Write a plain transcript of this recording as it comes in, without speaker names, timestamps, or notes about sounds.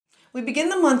We begin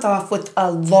the month off with a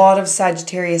lot of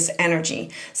Sagittarius energy.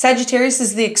 Sagittarius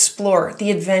is the explorer,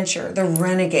 the adventurer, the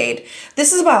renegade.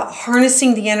 This is about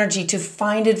harnessing the energy to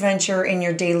find adventure in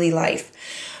your daily life.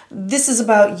 This is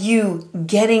about you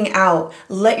getting out,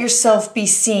 let yourself be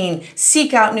seen,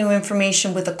 seek out new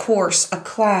information with a course, a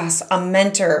class, a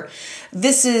mentor.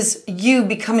 This is you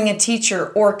becoming a teacher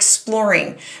or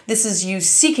exploring. This is you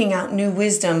seeking out new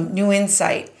wisdom, new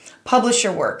insight. Publish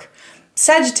your work.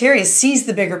 Sagittarius sees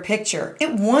the bigger picture.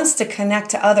 It wants to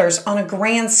connect to others on a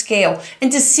grand scale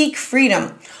and to seek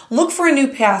freedom. Look for a new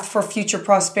path for future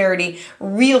prosperity,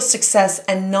 real success,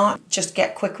 and not just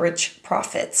get quick rich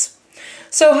profits.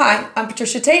 So hi, I'm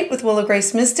Patricia Tate with Willow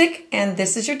Grace Mystic, and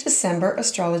this is your December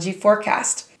astrology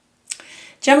forecast.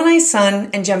 Gemini Sun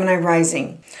and Gemini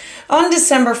Rising. On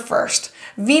December 1st,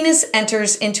 Venus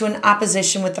enters into an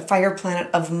opposition with the fire planet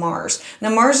of Mars.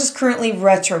 Now, Mars is currently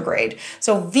retrograde.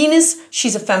 So Venus,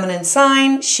 she's a feminine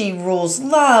sign. She rules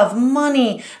love,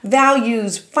 money,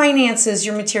 values, finances,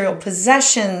 your material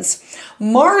possessions.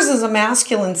 Mars is a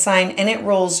masculine sign, and it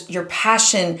rules your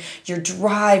passion, your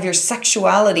drive, your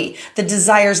sexuality, the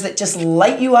desires that just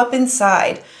light you up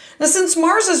inside. Now, since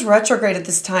Mars is retrograde at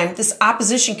this time, this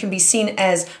opposition can be seen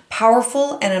as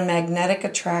powerful and a magnetic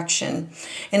attraction.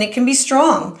 And it can be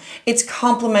strong. It's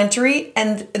complementary,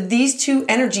 and these two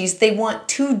energies, they want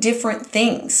two different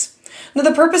things. Now,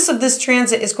 the purpose of this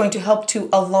transit is going to help to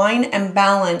align and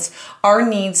balance our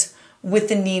needs with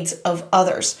the needs of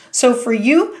others. So for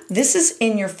you, this is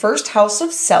in your first house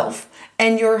of self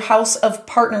and your house of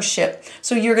partnership.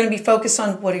 So you're going to be focused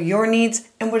on what are your needs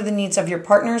and what are the needs of your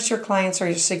partners, your clients, or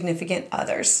your significant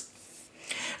others.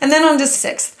 And then on the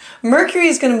 6th, Mercury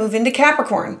is going to move into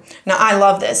Capricorn. Now, I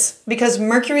love this because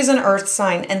Mercury is an earth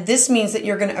sign, and this means that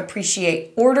you're going to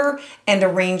appreciate order and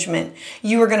arrangement.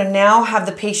 You are going to now have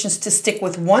the patience to stick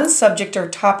with one subject or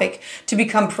topic to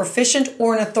become proficient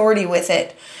or an authority with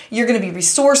it. You're going to be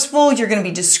resourceful. You're going to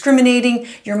be discriminating.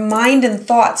 Your mind and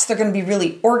thoughts, they're going to be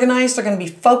really organized. They're going to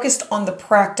be focused on the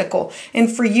practical.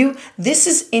 And for you, this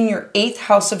is in your 8th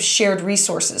house of shared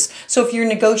resources. So if you're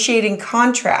negotiating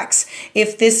contracts,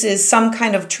 if this is some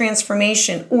kind of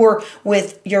transformation, or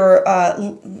with your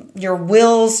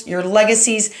wills, your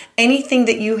legacies, anything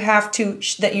that you have to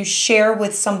that you share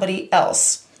with somebody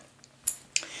else.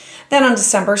 Then on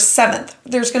December 7th,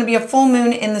 there's going to be a full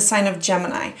moon in the sign of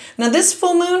Gemini. Now this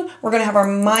full moon, we're going to have our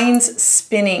minds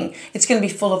spinning. It's going to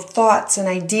be full of thoughts and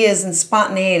ideas and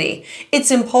spontaneity.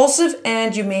 It's impulsive,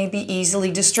 and you may be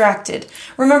easily distracted.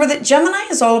 Remember that Gemini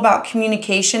is all about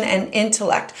communication and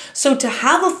intellect. So to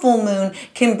have a full moon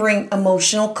can bring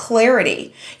emotional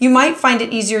clarity. You might find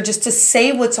it easier just to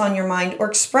say what's on your mind or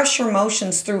express your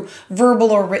emotions through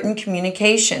verbal or written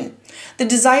communication. The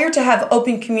desire to have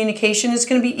open communication is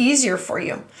going to be easier for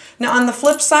you. Now, on the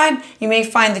flip side, you may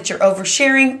find that you're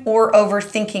oversharing or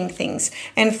overthinking things.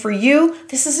 And for you,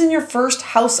 this is in your first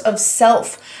house of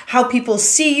self. How people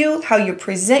see you, how you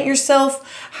present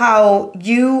yourself, how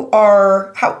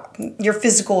your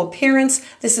physical appearance.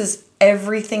 This is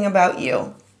everything about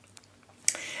you.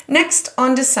 Next,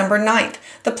 on December 9th,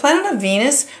 the planet of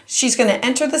Venus, she's going to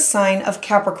enter the sign of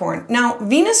Capricorn. Now,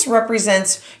 Venus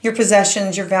represents your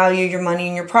possessions, your value, your money,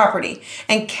 and your property.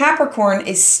 And Capricorn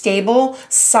is stable,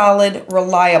 solid,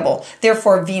 reliable.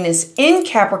 Therefore, Venus in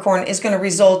Capricorn is going to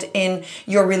result in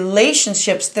your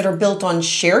relationships that are built on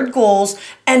shared goals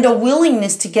and a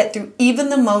willingness to get through even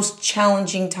the most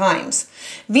challenging times.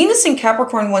 Venus in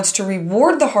Capricorn wants to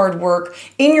reward the hard work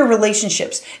in your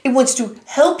relationships. It wants to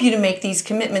help you to make these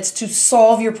commitments to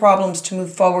solve your problems to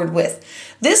move forward with.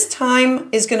 This time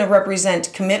is going to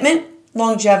represent commitment,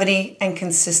 longevity, and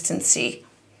consistency.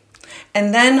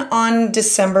 And then on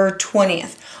December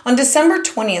 20th. On December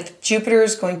 20th, Jupiter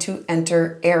is going to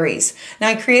enter Aries. Now,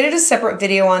 I created a separate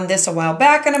video on this a while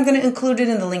back, and I'm going to include it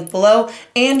in the link below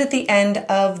and at the end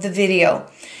of the video.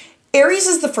 Aries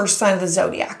is the first sign of the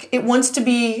zodiac. It wants to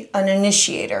be an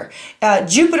initiator.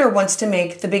 Jupiter wants to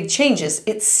make the big changes.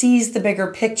 It sees the bigger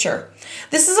picture.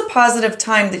 This is a positive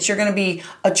time that you're going to be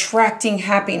attracting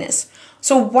happiness.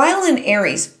 So while in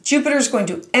Aries, Jupiter is going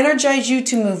to energize you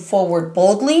to move forward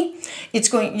boldly.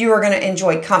 You are going to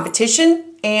enjoy competition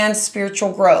and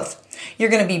spiritual growth.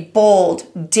 You're going to be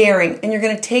bold, daring, and you're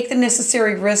going to take the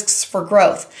necessary risks for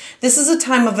growth. This is a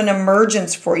time of an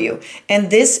emergence for you, and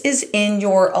this is in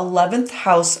your 11th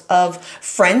house of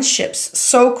friendships,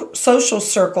 social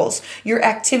circles, your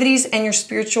activities, and your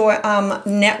spiritual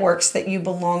networks that you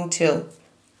belong to.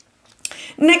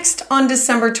 Next, on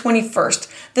December 21st,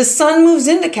 the sun moves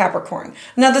into Capricorn.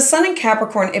 Now, the sun in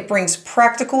Capricorn, it brings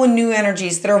practical and new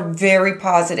energies that are very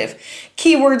positive.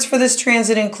 Keywords for this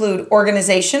transit include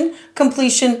organization,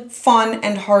 completion, fun,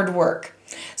 and hard work.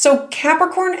 So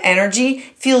Capricorn energy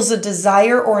feels a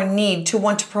desire or a need to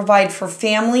want to provide for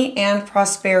family and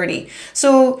prosperity.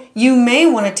 So you may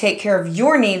want to take care of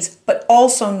your needs, but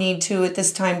also need to, at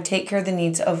this time, take care of the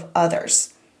needs of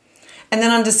others. And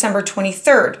then on December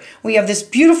 23rd, we have this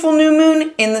beautiful new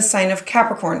moon in the sign of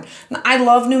Capricorn. Now, I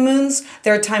love new moons.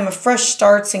 They're a time of fresh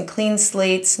starts and clean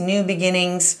slates, new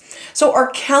beginnings. So our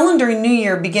calendar new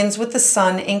year begins with the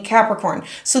sun in Capricorn.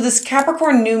 So this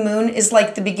Capricorn new moon is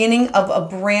like the beginning of a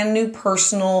brand new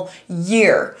personal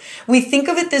year. We think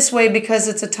of it this way because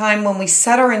it's a time when we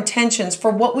set our intentions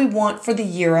for what we want for the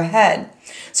year ahead.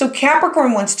 So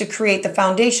Capricorn wants to create the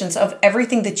foundations of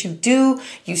everything that you do,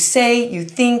 you say, you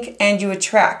think, and you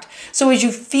attract. So as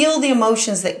you feel the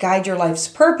emotions that guide your life's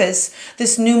purpose,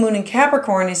 this new moon in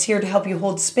Capricorn is here to help you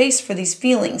hold space for these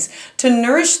feelings, to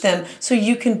nourish them so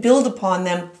you can build upon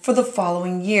them for the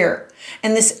following year.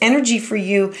 And this energy for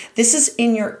you, this is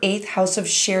in your 8th house of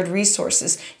shared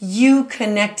resources, you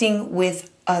connecting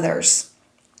with others.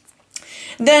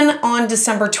 Then on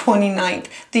December 29th,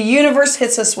 the universe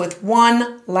hits us with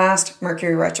one last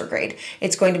Mercury retrograde.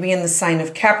 It's going to be in the sign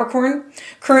of Capricorn.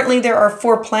 Currently, there are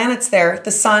 4 planets there: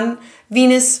 the Sun,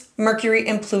 Venus, Mercury,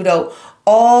 and Pluto,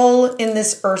 all in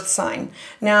this Earth sign.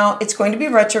 Now, it's going to be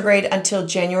retrograde until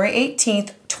January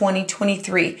 18th,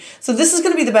 2023. So this is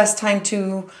going to be the best time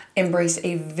to embrace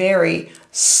a very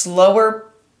slower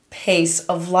pace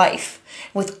of life.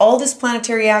 With all this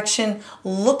planetary action,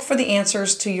 look for the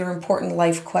answers to your important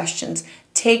life questions.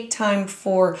 Take time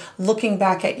for looking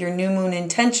back at your new moon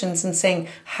intentions and saying,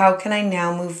 how can I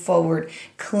now move forward?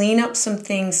 Clean up some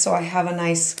things so I have a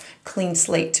nice clean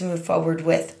slate to move forward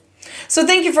with. So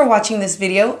thank you for watching this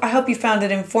video. I hope you found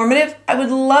it informative. I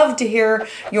would love to hear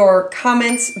your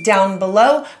comments down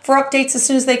below. For updates as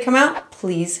soon as they come out,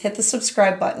 please hit the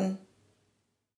subscribe button.